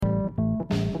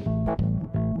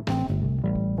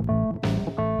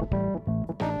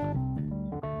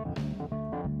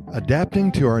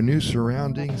Adapting to our new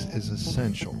surroundings is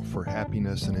essential for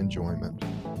happiness and enjoyment.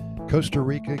 Costa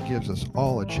Rica gives us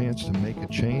all a chance to make a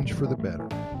change for the better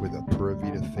with a Pura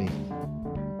Vida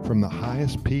theme. From the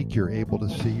highest peak, you're able to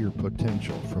see your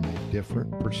potential from a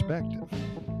different perspective.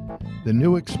 The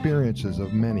new experiences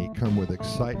of many come with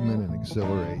excitement and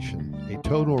exhilaration. A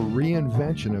total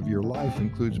reinvention of your life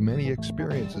includes many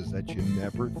experiences that you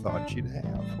never thought you'd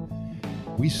have.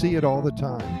 We see it all the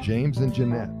time. James and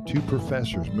Jeanette, two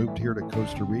professors, moved here to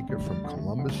Costa Rica from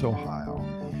Columbus, Ohio.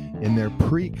 In their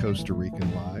pre-Costa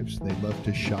Rican lives, they love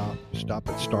to shop, stop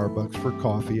at Starbucks for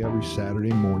coffee every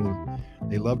Saturday morning.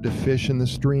 They love to fish in the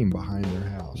stream behind their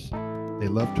house. They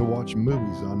love to watch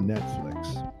movies on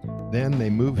Netflix. Then they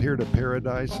move here to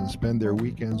paradise and spend their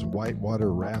weekends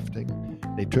whitewater rafting.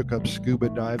 They took up scuba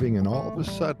diving, and all of a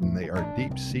sudden they are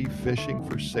deep sea fishing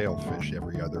for sailfish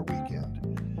every other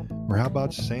weekend. Or how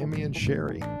about Sammy and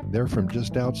Sherry? They're from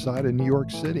just outside of New York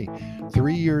City.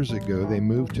 3 years ago, they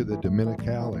moved to the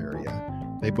Dominical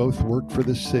area. They both worked for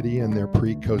the city in their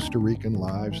pre-Costa Rican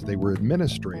lives. They were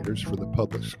administrators for the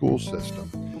public school system.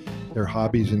 Their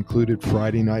hobbies included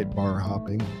Friday night bar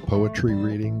hopping, poetry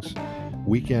readings,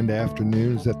 weekend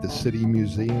afternoons at the city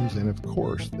museums, and of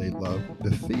course, they loved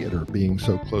the theater, being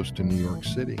so close to New York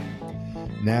City.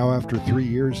 Now, after 3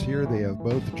 years here, they have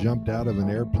both jumped out of an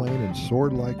airplane and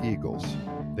soared like eagles.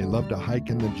 They love to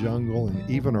hike in the jungle and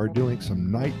even are doing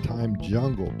some nighttime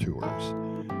jungle tours.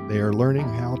 They are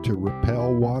learning how to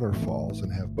rappel waterfalls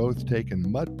and have both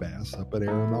taken mud baths up at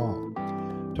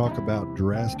Arenal. Talk about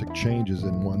drastic changes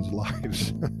in one's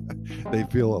lives. They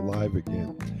feel alive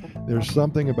again. There's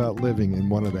something about living in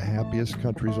one of the happiest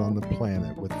countries on the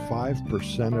planet with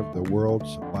 5% of the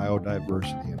world's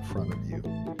biodiversity in front of you.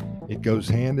 It goes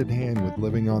hand in hand with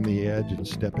living on the edge and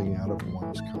stepping out of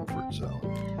one's comfort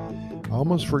zone. I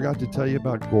almost forgot to tell you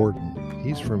about Gordon.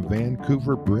 He's from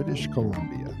Vancouver, British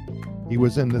Columbia. He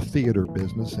was in the theater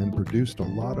business and produced a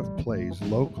lot of plays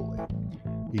locally.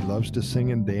 He loves to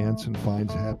sing and dance and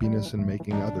finds happiness in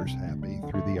making others happy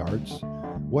through the arts.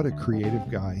 What a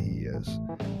creative guy he is.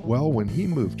 Well, when he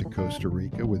moved to Costa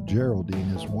Rica with Geraldine,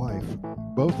 his wife,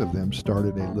 both of them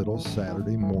started a little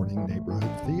Saturday morning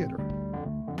neighborhood theater.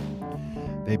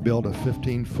 They built a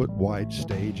 15-foot wide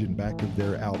stage in back of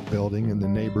their outbuilding in the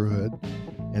neighborhood,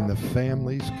 and the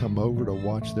families come over to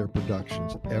watch their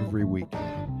productions every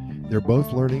weekend. They're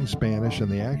both learning Spanish,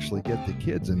 and they actually get the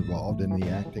kids involved in the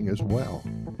acting as well.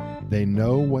 They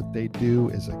know what they do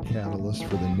is a catalyst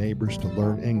for the neighbors to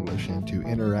learn English and to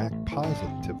interact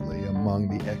positively among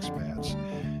the expats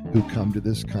who come to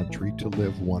this country to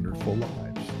live wonderful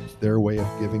lives. It's their way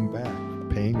of giving back,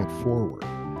 paying it forward.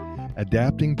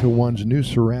 Adapting to one's new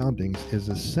surroundings is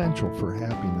essential for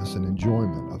happiness and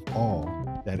enjoyment of all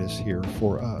that is here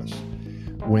for us.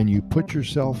 When you put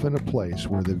yourself in a place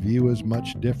where the view is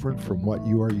much different from what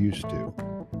you are used to,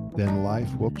 then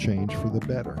life will change for the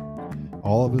better.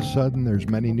 All of a sudden, there's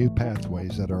many new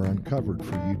pathways that are uncovered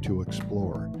for you to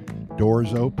explore.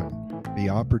 Doors open. The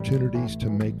opportunities to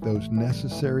make those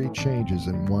necessary changes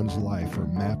in one's life are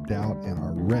mapped out and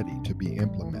are ready to be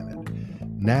implemented.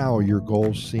 Now your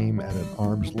goals seem at an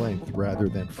arm's length rather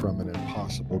than from an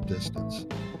impossible distance.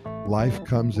 Life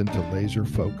comes into laser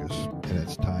focus, and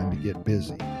it's time to get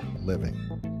busy living.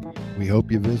 We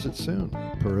hope you visit soon.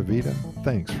 Pura Vida,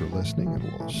 thanks for listening, and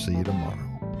we'll see you tomorrow.